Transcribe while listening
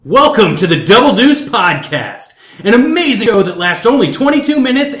Welcome to the Double Deuce Podcast, an amazing show that lasts only 22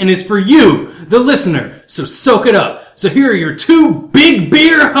 minutes and is for you, the listener, so soak it up. So here are your two big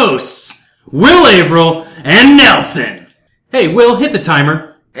beer hosts, Will Averill and Nelson. Hey, Will, hit the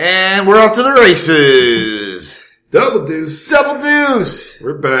timer. And we're off to the races. Double Deuce. Double Deuce.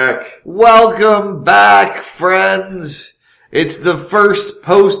 We're back. Welcome back, friends. It's the first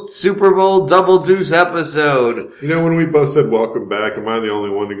post-Super Bowl Double Deuce episode. You know, when we both said welcome back, am I the only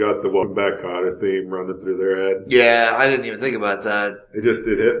one who got the welcome back Cotter theme running through their head? Yeah, I didn't even think about that. It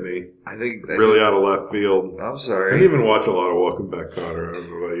hit me. I think really out of left field. I'm I sorry. didn't even watch a lot of Welcome Back Cotter. I don't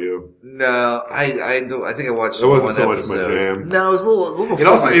know about you. No, I think I watched It wasn't one so much episode. my jam. No, it was a little before It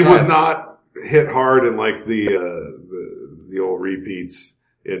also my it time. was not hit hard in like the old repeats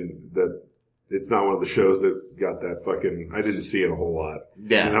in that. It's not one of the shows that got that fucking. I didn't see it a whole lot.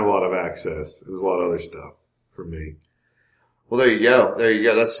 Yeah. I didn't have a lot of access. It was a lot of other stuff for me. Well, there you go.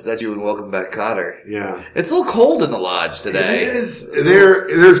 That's you and Welcome Back, Cotter. Yeah. It's a little cold in the lodge today. It is.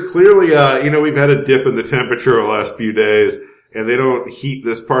 There's clearly, we've had a dip in the temperature the last few days, and they don't heat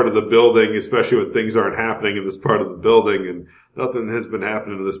this part of the building, especially when things aren't happening in this part of the building, and nothing has been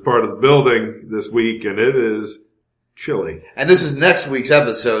happening in this part of the building this week, and it is chilly. And this is next week's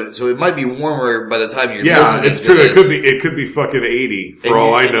episode, so it might be warmer by the time you're listening. Yeah, it's true. To this. It could be fucking 80 for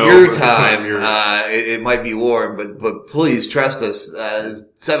all I know. Your by the time, you're- it might be warm, but please trust us.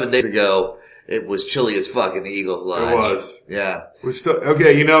 7 days ago, it was chilly as fuck in the Eagles Lodge. It was. Yeah. We're still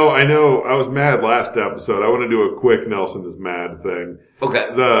okay. I know. I was mad last episode. I want to do a quick Nelson is mad thing. Okay.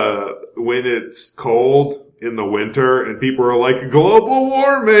 When it's cold in the winter and people are like global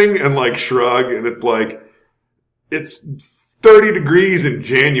warming and like shrug, and it's like it's 30 degrees in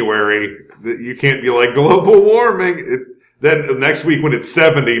January. That you can't be like global warming. Then next week when it's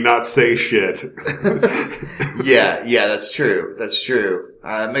 70, not say shit. Yeah, that's true. That's true.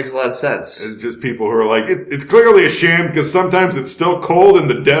 It makes a lot of sense. It's just people who are like, it's clearly a sham because sometimes it's still cold in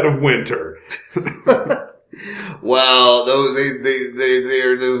the dead of winter. Well,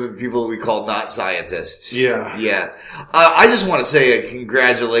 those are people we call not scientists. Yeah. Yeah. I just want to say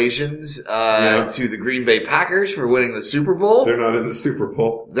congratulations to the Green Bay Packers for winning the Super Bowl. They're not in the Super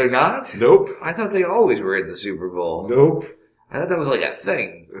Bowl. They're not? Nope. I thought they always were in the Super Bowl. Nope. I thought that was like a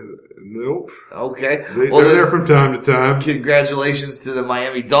thing. Nope. Okay. They're there from time to time. Congratulations to the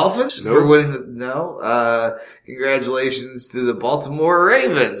Miami Dolphins for winning congratulations to the Baltimore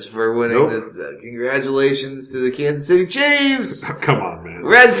Ravens for winning this. Congratulations to the Kansas City Chiefs. Come on, man.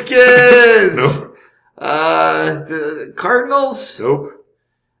 Redskins. Nope. To the Cardinals. Nope.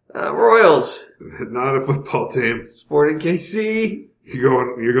 Royals. Not a football team. Sporting KC.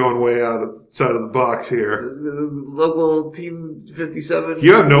 You're going way outside of the box here. The local team 57.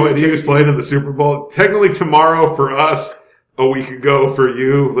 You have no idea who's playing in the Super Bowl. Technically tomorrow for us, a week ago for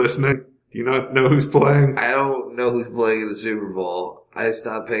you listening. Do you not know who's playing? I don't know who's playing in the Super Bowl. I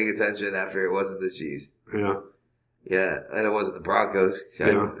stopped paying attention after it wasn't the Chiefs. Yeah. Yeah, and it wasn't the Broncos. I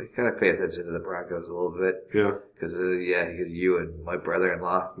kind of pay attention to the Broncos a little bit. Yeah. Because you and my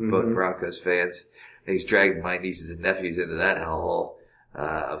brother-in-law, both Broncos fans. And he's dragged my nieces and nephews into that hellhole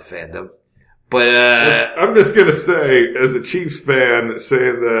of fandom. But I'm just going to say, as a Chiefs fan,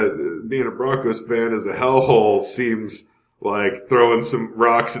 saying that being a Broncos fan is a hellhole seems like throwing some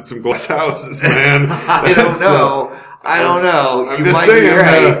rocks at some glass houses, man. I don't know. I'm You just might saying, be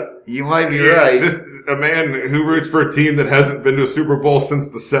right. You might be right. A man who roots for a team that hasn't been to a Super Bowl since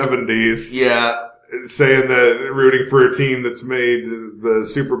the 70s. Yeah. Saying that rooting for a team that's made the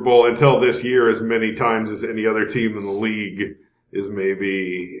Super Bowl until this year as many times as any other team in the league is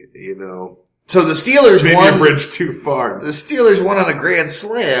maybe, So the Steelers maybe won. a bridge too far. The Steelers won on a grand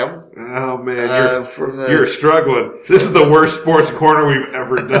slam. Oh man, you're struggling. This is the worst sports corner we've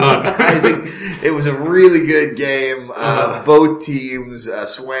ever done. I think it was a really good game. Both teams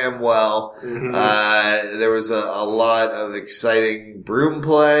swam well. Mm-hmm. There was a lot of exciting broom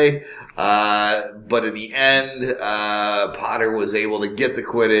play. But in the end, Potter was able to get the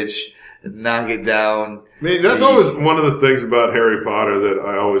Quidditch, knock it down. I mean, that's always one of the things about Harry Potter that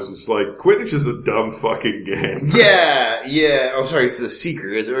I always just like. Quidditch is a dumb fucking game. Yeah. Oh, sorry, it's the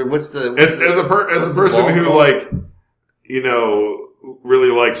Seeker. As a person who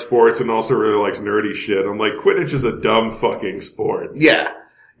really likes sports and also really likes nerdy shit, I'm like, Quidditch is a dumb fucking sport. Yeah.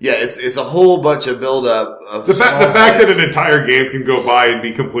 Yeah, it's a whole bunch of build-up of the fact that an entire game can go by and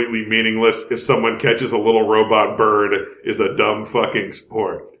be completely meaningless if someone catches a little robot bird is a dumb fucking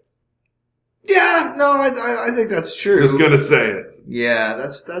sport. Yeah, no, I think that's true. Just gonna say it. Yeah,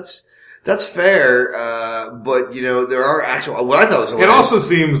 that's That's fair, but there are actual. What I thought was It hilarious. also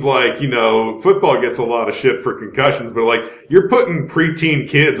seems like, football gets a lot of shit for concussions, but like, you're putting preteen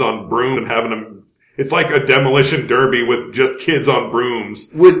kids on broom and having them, it's like a demolition derby with just kids on brooms.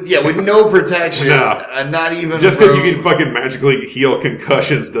 with no protection, No. not even Just because from- you can fucking magically heal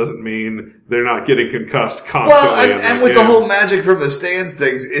concussions doesn't mean they're not getting concussed constantly. Well, and with the whole magic from the stands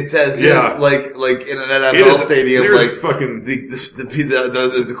things, it's as Yeah. if like in an NFL It is- stadium, there's like fucking,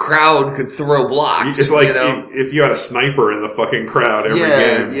 the crowd could throw blocks. it's like if you had a sniper in the fucking crowd every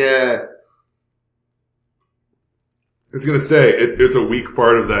game. Yeah. I was gonna say, it's a weak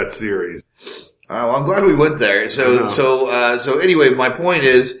part of that series. Well, I'm glad we went there. So anyway, my point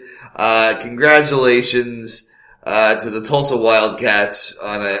is, congratulations to the Tulsa Wildcats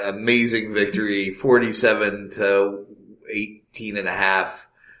on an amazing victory, 47-18.5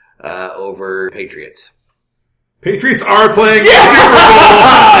 over Patriots. Patriots are playing the Yeah! Super Bowl.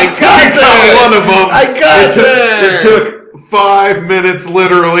 I got there! One of them. I got there! It took 5 minutes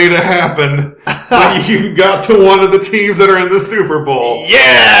literally to happen when you got to one of the teams that are in the Super Bowl.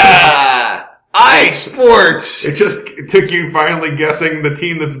 Yeah! Sports! It just took you finally guessing the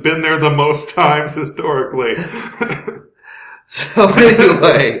team that's been there the most times historically. So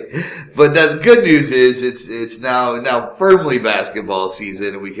anyway, but the good news is it's now firmly basketball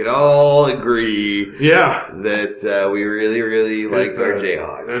season. We can all agree Yeah. that we really, really like our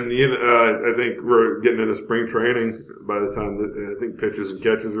Jayhawks. And I think we're getting into spring training by the time that I think pitches and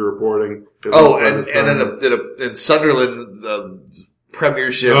catches are reporting. Oh, and then Sunderland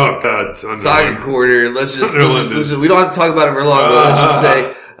Premiership Oh God, soccer quarter. Let's just Sunderland we don't have to talk about it for long, but let's just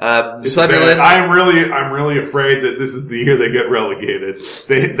say Sunderland. I'm really afraid that this is the year they get relegated.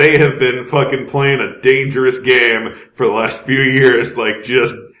 They have been fucking playing a dangerous game for the last few years, like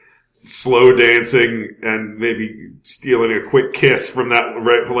just slow dancing and maybe stealing a quick kiss from that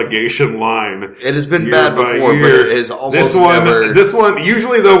relegation line. It has been year bad by before, year. but it is almost never. This one,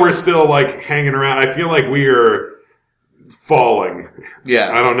 usually though, we're still like hanging around. I feel like we are falling.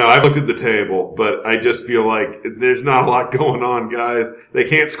 Yeah. I don't know. I've looked at the table, but I just feel like there's not a lot going on, guys. They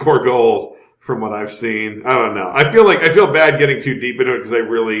can't score goals from what I've seen. I don't know. I feel bad getting too deep into it because I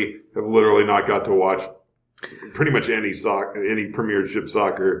really have literally not got to watch pretty much any Premiership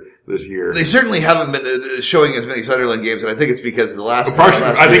soccer this year. They certainly haven't been showing as many Sunderland games, and I think it's because the last.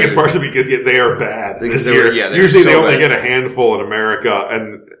 I think it's partially because they are bad this year. Usually they only get a handful in America,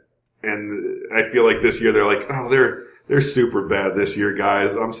 and I feel like this year they're like, oh, they're super bad this year,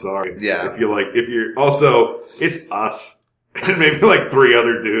 guys. I'm sorry. Yeah. I feel like it's us and maybe like 3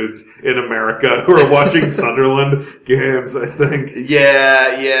 other dudes in America who are watching Sunderland games, I think.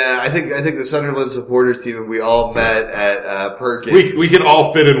 Yeah. I think the Sunderland supporters team, if we all met at Perkins. We could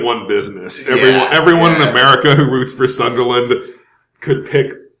all fit in one business. Everyone in America who roots for Sunderland could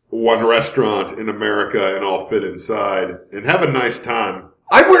pick one restaurant in America and all fit inside and have a nice time.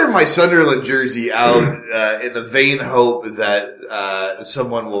 I wear my Sunderland jersey out in the vain hope that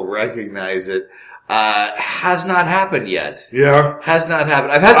someone will recognize it. Has not happened yet. Yeah. Has not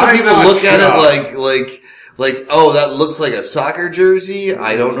happened. I've had some people look at it like, oh, that looks like a soccer jersey.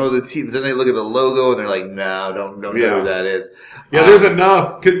 I don't know the team. But then they look at the logo and they're like, no, don't know who that is. Yeah, there's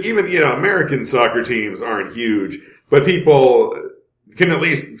enough, cause even, American soccer teams aren't huge, but people can at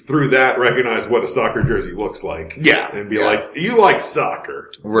least through that recognize what a soccer jersey looks like. Yeah. And be like, you like soccer.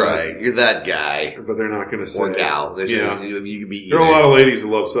 Right. You're that guy. But they're not going to say. Or gal. You can be there are a lot of ladies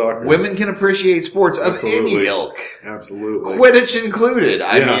who love soccer. Women can appreciate sports of Absolutely. any ilk. Absolutely. Quidditch included.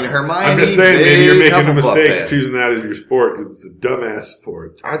 I mean, Hermione. I'm just saying, maybe you're making a Hufflepuff mistake fan. choosing that as your sport because it's a dumbass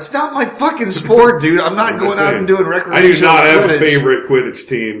sport. It's not my fucking sport, dude. I'm not going out and doing recreational I do not have Quidditch. a favorite Quidditch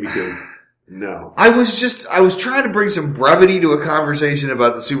team because no. I was trying to bring some brevity to a conversation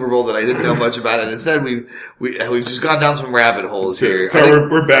about the Super Bowl that I didn't know much about, and instead we've just gone down some rabbit holes here. So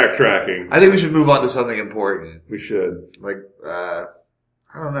we're backtracking. I think we should move on to something important. We should. Like, I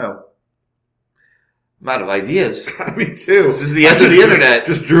don't know. I'm out of ideas. Me too. This is the end of the internet.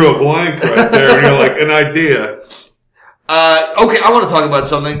 Just drew a blank right there, and you're like, an idea. Okay, I want to talk about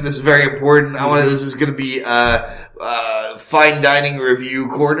something. This is very important. This is going to be fine dining review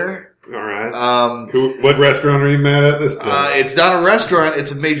corner. All right. What restaurant are you mad at this time? It's not a restaurant.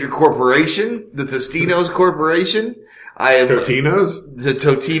 It's a major corporation, the Tostinos Corporation. Totino's? The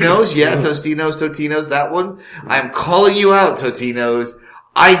Totinos, yeah, Totinos, that one. I'm calling you out, Totinos.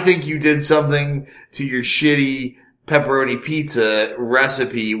 I think you did something to your shitty pepperoni pizza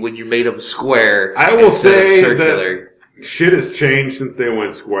recipe when you made them square. I will instead of say circular. that shit has changed since they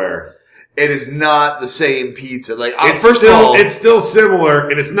went square. it is not the same pizza. Like, First of all, it's still similar,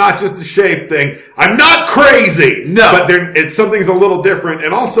 and it's not just a shape thing. I'm not crazy! No. But something's a little different,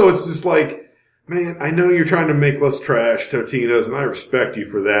 and also it's just like, man, I know you're trying to make less trash, Totino's, and I respect you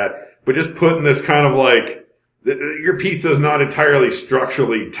for that, but just putting this kind of like, your pizza is not entirely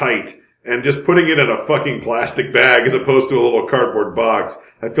structurally tight, and just putting it in a fucking plastic bag as opposed to a little cardboard box,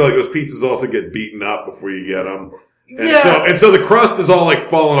 I feel like those pizzas also get beaten up before you get them. And so the crust is all like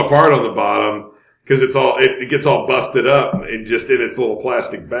falling apart on the bottom because it gets all busted up and just in its little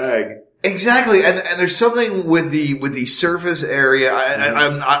plastic bag. Exactly, and there's something with the surface area.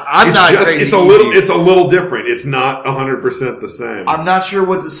 I'm It's not just, crazy. It's a little different. It's not 100% the same. I'm not sure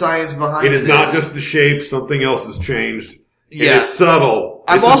what the science behind it is. It is not just the shape. Something else has changed. Yeah, and it's subtle.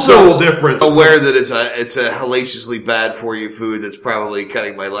 I'm it's also a subtle difference. aware that it's a hellaciously bad for you food that's probably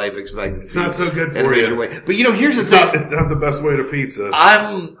cutting my life expectancy. It's not so good in a for major you. way. But here's the It's thing. not, it's not the best way to pizza.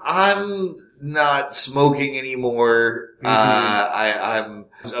 I'm not smoking anymore. I'm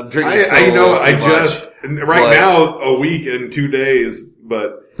drinking. Right now a week and 2 days,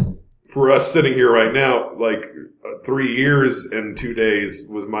 but for us sitting here right now, like 3 years and 2 days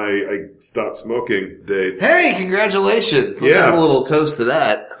was I stopped smoking date. Hey, congratulations! Let's have a little toast to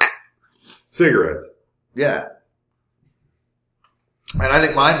that. Cigarettes. Yeah. And I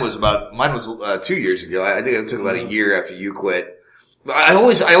think mine was 2 years ago. I think it took about a year after you quit. But I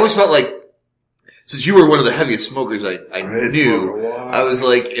always felt like, since you were one of the heaviest smokers I knew, I was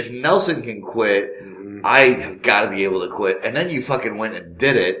like, if Nelson can quit, I have got to be able to quit. And then you fucking went and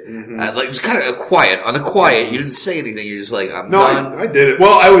did it. Like, it was kind of on a quiet. You didn't say anything. You're just like, I'm done. I did it.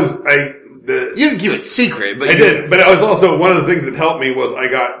 Well, you didn't keep it secret, but I did. But I was also, one of the things that helped me was I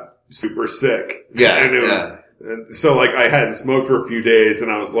got super sick. Yeah. And it was, and so like I hadn't smoked for a few days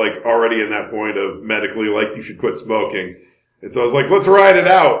and I was like already in that point of medically like you should quit smoking. And so I was like, let's ride it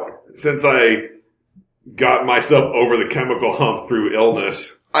out since I got myself over the chemical hump through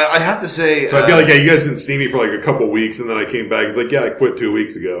illness. I have to say, so I feel like you guys didn't see me for like a couple weeks, and then I came back. It's like, I quit 2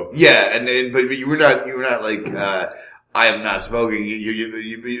 weeks ago. Yeah, but you were not like I am not smoking.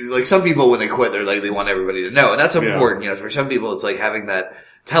 You like some people when they quit, they're like they want everybody to know, and that's important. For some people, it's like having that.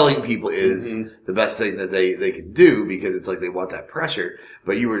 Telling people is the best thing that they can do because it's like they want that pressure.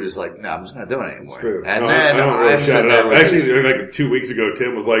 But you were just like, no, I'm just not doing it anymore. It's true. And then I've said that. Actually, like like 2 weeks ago,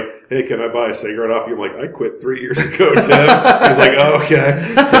 Tim was like, hey, can I buy a cigarette off you? I'm like, I quit 3 years ago, Tim. He's like, oh, okay.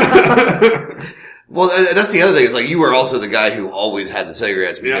 Well, that's the other thing. Is like you were also the guy who always had the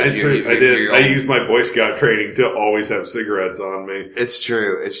cigarettes. Because I did. I used my Boy Scout training to always have cigarettes on me. It's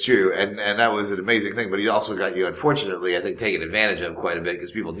true. And that was an amazing thing. But he also got you, unfortunately, I think, taken advantage of quite a bit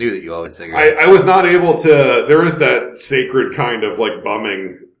because people knew that you always had cigarettes. I was not able to. There is that sacred kind of like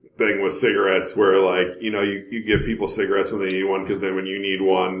bumming thing with cigarettes where like, you give people cigarettes when they need one because then when you need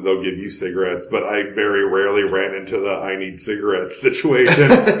one, they'll give you cigarettes. But I very rarely ran into the I need cigarettes situation.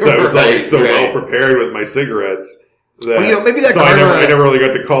 So I was always so well prepared with my cigarettes that, maybe that I never really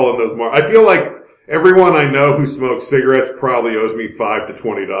got to call in those more. I feel like everyone I know who smokes cigarettes probably owes me $5 to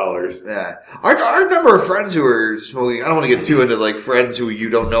 $20. Yeah. Our number of friends who are smoking, I don't want to get too into like friends who you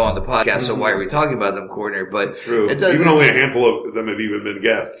don't know on the podcast, so why are we talking about them, Corner? But it's true. Even only a handful of them have even been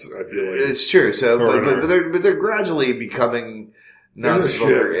guests, I feel like. It's true. So, but they're gradually becoming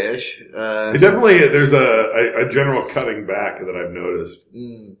non-smoker-ish. There's a general cutting back that I've noticed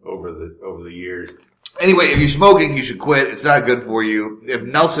over the years. Anyway, if you're smoking, you should quit. It's not good for you. If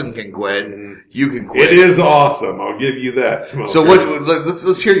Nelson can quit, you can quit. It is awesome. I'll give you that. Smokers. So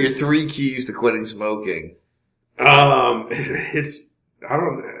let's hear your 3 keys to quitting smoking. It's I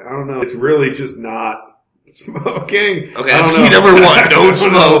don't know. It's really just not smoking. Okay, that's key number 1. Don't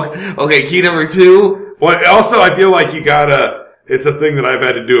smoke. Okay, key number 2. Well, also I feel like you gotta. It's a thing that I've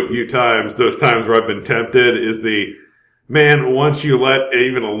had to do a few times. Those times where I've been tempted is man, once you let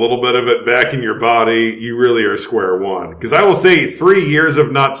even a little bit of it back in your body, you really are square one. Because I will say 3 years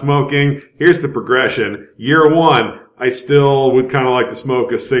of not smoking, here's the progression. Year 1, I still would kind of like to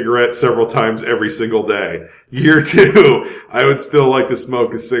smoke a cigarette several times every single day. Year 2, I would still like to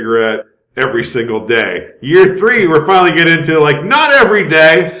smoke a cigarette every single day. Year 3, we're finally getting into like not every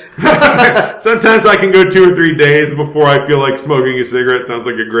day. Sometimes I can go 2 or 3 days before I feel like smoking a cigarette sounds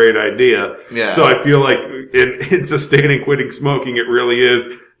like a great idea. Yeah. So I feel like in sustaining quitting smoking, it really is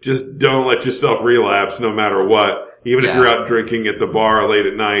just don't let yourself relapse no matter what. Even if you're out drinking at the bar late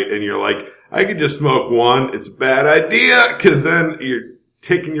at night and you're like, I could just smoke one. It's a bad idea because then you're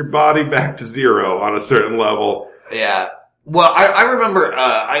taking your body back to zero on a certain level. Yeah. Well, I remember,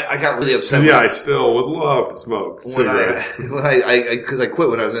 I got really upset. Yeah, I still would love to smoke cigarettes. Because I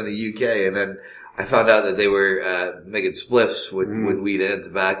quit when I was in the UK, and then I found out that they were making spliffs with weed and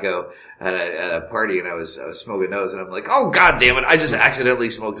tobacco at a party, and I was smoking those, and I'm like, oh god damn it! I just accidentally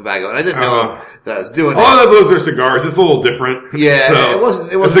smoked tobacco, and I didn't know that I was doing it. All of those are cigars. It's a little different. Yeah, so it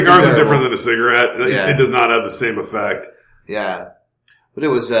wasn't. A cigar's are different than a cigarette. Yeah. It does not have the same effect. Yeah. But it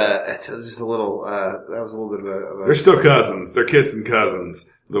was just a little, that was a little bit of a They're still cousins. They're kissing cousins.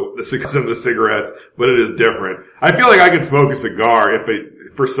 The cigars and the cigarettes, but it is different. I feel like I could smoke a cigar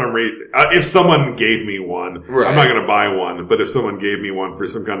for some reason, if someone gave me one. Right. I'm not going to buy one, but if someone gave me one for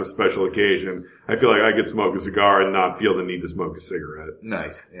some kind of special occasion, I feel like I could smoke a cigar and not feel the need to smoke a cigarette.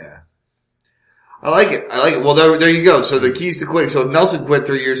 Nice. Yeah. I like it. Well, there you go. So the keys to quitting. So if Nelson quit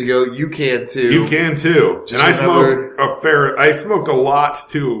 3 years ago, you can too. You can too. Just and I smoked a lot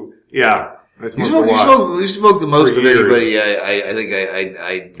too. Yeah. I smoked a lot. You smoked the most of years. anybody. I think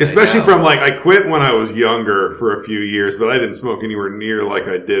I especially from I quit when I was younger for a few years, but I didn't smoke anywhere near like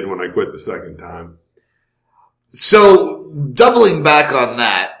I did when I quit the second time. So doubling back on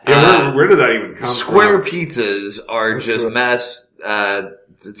that. Yeah, where did that even come Square from? pizzas are just a mess.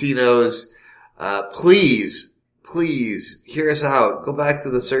 Totino's, please hear us out. Go back to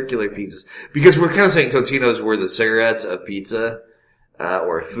the circular pizzas, because we're kind of saying Totino's were the cigarettes of pizza,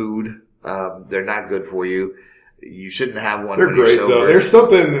 or food. They're not good for you. You shouldn't have one. They're when great you're sober. though. There's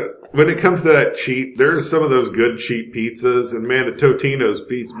something when it comes to that cheap. There's some of those good cheap pizzas, and man, the Totino's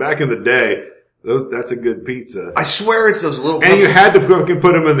pizza back in the day, that's a good pizza. I swear it's those little. And you had to fucking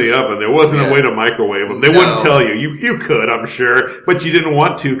put them in the oven. There wasn't a way to microwave them. They wouldn't tell you. You could, I'm sure, but you didn't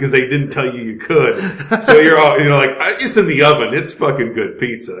want to because they didn't tell you could. So you're like, it's in the oven. It's fucking good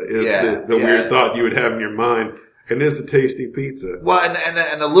pizza. Is the weird thought you would have in your mind. And it's a tasty pizza. Well, and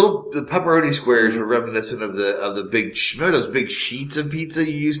the pepperoni squares were reminiscent of the big, remember those big sheets of pizza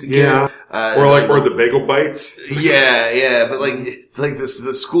you used to get? Yeah. Or the bagel bites. Yeah. But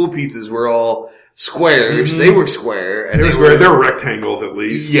the school pizzas were all squares. Mm-hmm. They were square. And they were rectangles at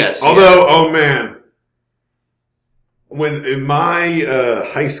least. Yes. Although, oh man. When in my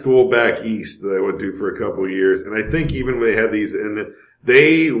high school back east that I went to for a couple of years, and I think even when they had these in it,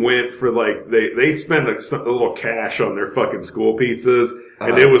 they went for they spent a little cash on their fucking school pizzas,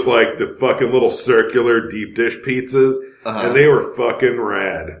 and it was like the fucking little circular deep dish pizzas, and they were fucking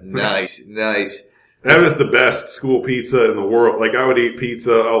rad. Nice. That was the best school pizza in the world. Like I would eat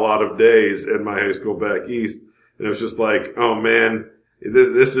pizza a lot of days in my high school back east, and it was just like, oh man,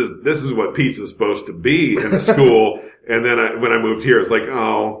 this is what pizza's supposed to be in a school. And then when I moved here, it's like,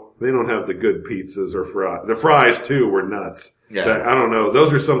 oh, they don't have the good pizzas or fries. The fries too were nuts. Yeah. I don't know.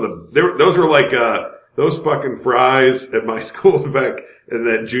 Those are some of those were like, those fucking fries at my school back in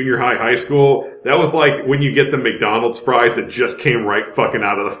that junior high school. That was like when you get the McDonald's fries that just came right fucking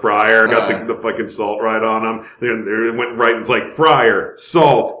out of the fryer, got the fucking salt right on them. They went right, it's like fryer,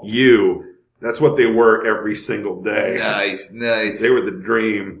 salt, That's what they were every single day. Nice. They were the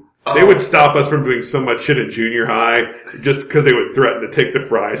dream. They would stop us from doing so much shit in junior high just because they would threaten to take the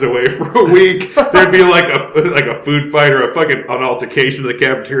fries away for a week. There'd be like a food fight or an altercation in the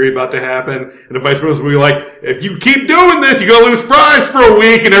cafeteria about to happen. And the vice principal would be like, if you keep doing this, you're going to lose fries for a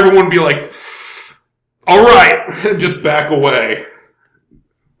week. And everyone would be like, all right, and just back away.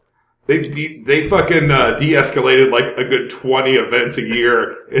 They fucking de-escalated like a good 20 events a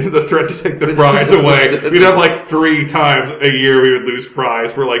year in the threat to take the fries away. We'd have like 3 times a year we would lose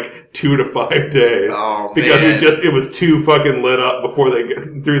fries for like 2 to 5 days. Oh, because man. it was too fucking lit up before they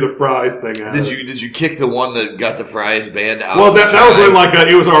threw the fries thing at us. Did you kick the one that got the fries banned out? Well, that was when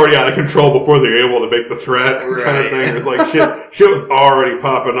it was already out of control before they were able to make the threat kind of thing. It was like shit was already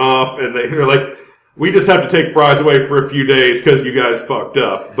popping off, and they're like, we just have to take fries away for a few days because you guys fucked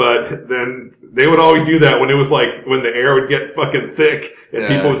up. But then they would always do that when it was like, when the air would get fucking thick and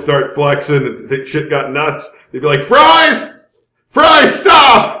people would start flexing and shit got nuts. They'd be like, fries,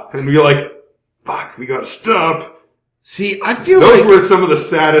 stop! And we'd be like, fuck, we gotta stop. See, I feel those were some of the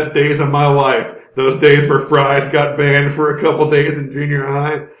saddest days of my life. Those days where fries got banned for a couple days in junior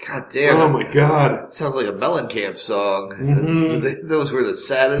high. God damn. Oh my god. That sounds like a Mellencamp song. Mm-hmm. Those were the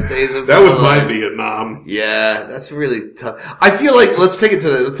saddest days of my life. That was my Vietnam. Yeah, that's really tough. I feel like let's take it to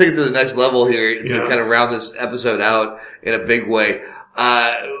the next level here to kind of round this episode out in a big way.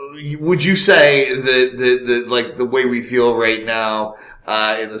 Would you say that like the way we feel right now,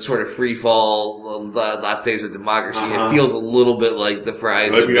 in the sort of free fall, last days of democracy, it feels a little bit like the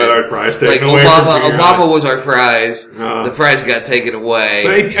fries. Like we got our fries taken away. Obama was our fries. The fries got taken away.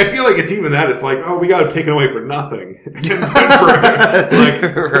 But I feel like it's even that. It's like, we got them taken away for nothing. Right.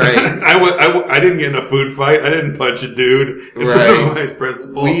 I didn't get in a food fight. I didn't punch a dude in front of my vice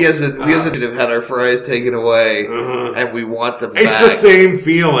principal. We as a have had our fries taken away, and we want them back. It's the same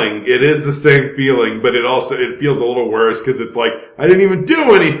feeling. It is the same feeling, but it feels a little worse because it's like, I didn't even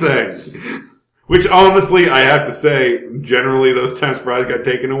do anything. Which honestly, I have to say, generally those times fries got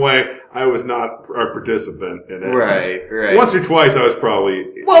taken away, I was not a participant in it. Right. Once or twice I was probably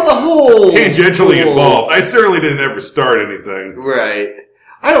the whole tangentially involved. I certainly didn't ever start anything. Right.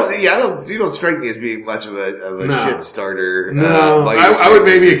 You don't strike me as being much of a shit starter. No, I would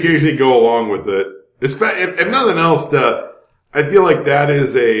maybe occasionally go along with it. If nothing else, I feel like that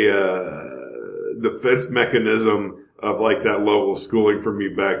is a defense mechanism of like that level of schooling for me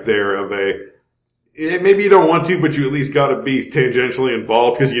back there of maybe you don't want to, but you at least got to be tangentially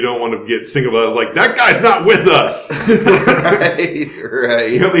involved because you don't want to get singled out as like, that guy's not with us. Right.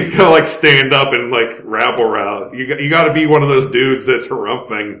 You at least got to like stand up and like rabble rouse. You got to be one of those dudes that's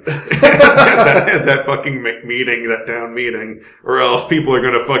harumphing at that fucking meeting, that town meeting, or else people are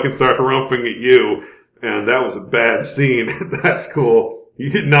going to fucking start harumphing at you. And that was a bad scene at that school. You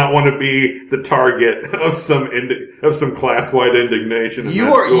did not want to be the target of some class-wide indignation.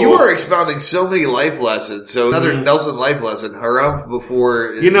 You are expounding so many life lessons. So another Nelson life lesson: harumph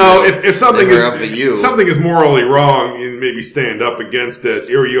before. If something is morally wrong, you maybe stand up against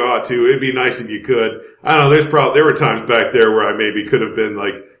it, or you ought to. It'd be nice if you could. I don't know. There were times back there where I maybe could have been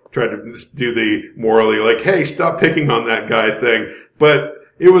like tried to do the morally like, hey, stop picking on that guy thing, but.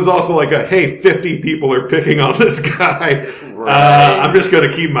 It was also like hey, 50 people are picking on this guy. Right. I'm just going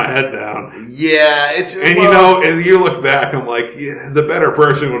to keep my head down. Yeah, and you look back, I'm like, yeah, the better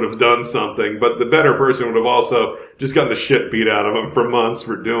person would have done something, but the better person would have also just gotten the shit beat out of him for months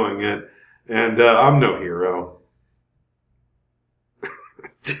for doing it. And I'm no hero.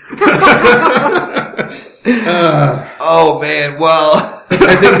 Oh man, well.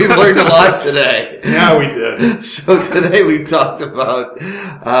 I think we've learned a lot today. Yeah, we did. So today we've talked about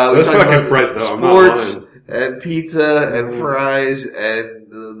sports and pizza and fries and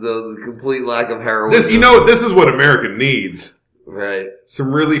the complete lack of heroism. This is what America needs. Right.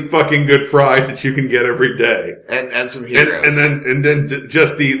 Some really fucking good fries that you can get every day. And some heroes. And then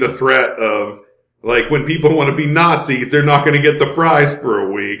just the threat of, like, when people want to be Nazis, they're not going to get the fries for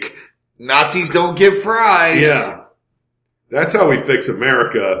a week. Nazis don't get fries. Yeah. That's how we fix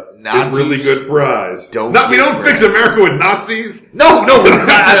America. Nazis is really good fries. We don't fix America with Nazis. No.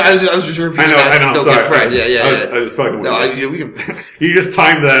 I was just repeating. Nazis don't get fries. Yeah. I was fucking with you. You just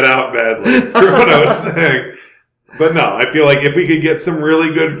timed that out badly for what I was saying. But no, I feel like if we could get some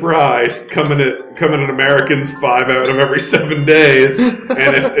really good fries coming at Americans 5 out of every 7 days, and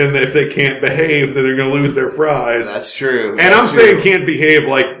if they can't behave, then they're going to lose their fries. That's true. And I'm saying can't behave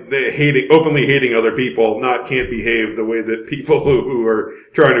like openly hating other people, not can't behave the way that people who are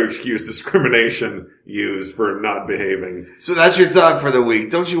trying to excuse discrimination use for not behaving. So that's your thought for the week.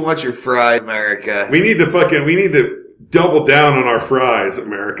 Don't you want your fries, America? We need to double down on our fries,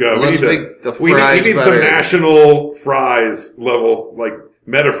 America. Let's make the fries we need better. some national fries levels, like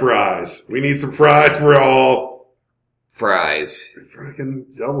meta fries. We need some fries for all. Fries.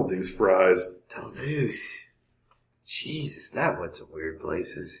 Freaking Double Deuce fries. Double Deuce. Jesus, that went some weird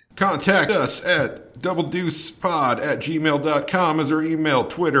places. Contact us at doubledeucepod@gmail.com as our email,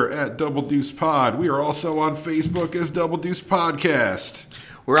 Twitter @doubledeucepod. We are also on Facebook as Double Deuce Podcast.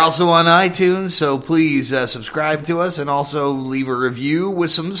 We're also on iTunes, so please subscribe to us and also leave a review with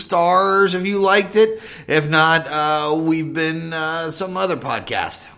some stars if you liked it. If not, we've been some other podcast.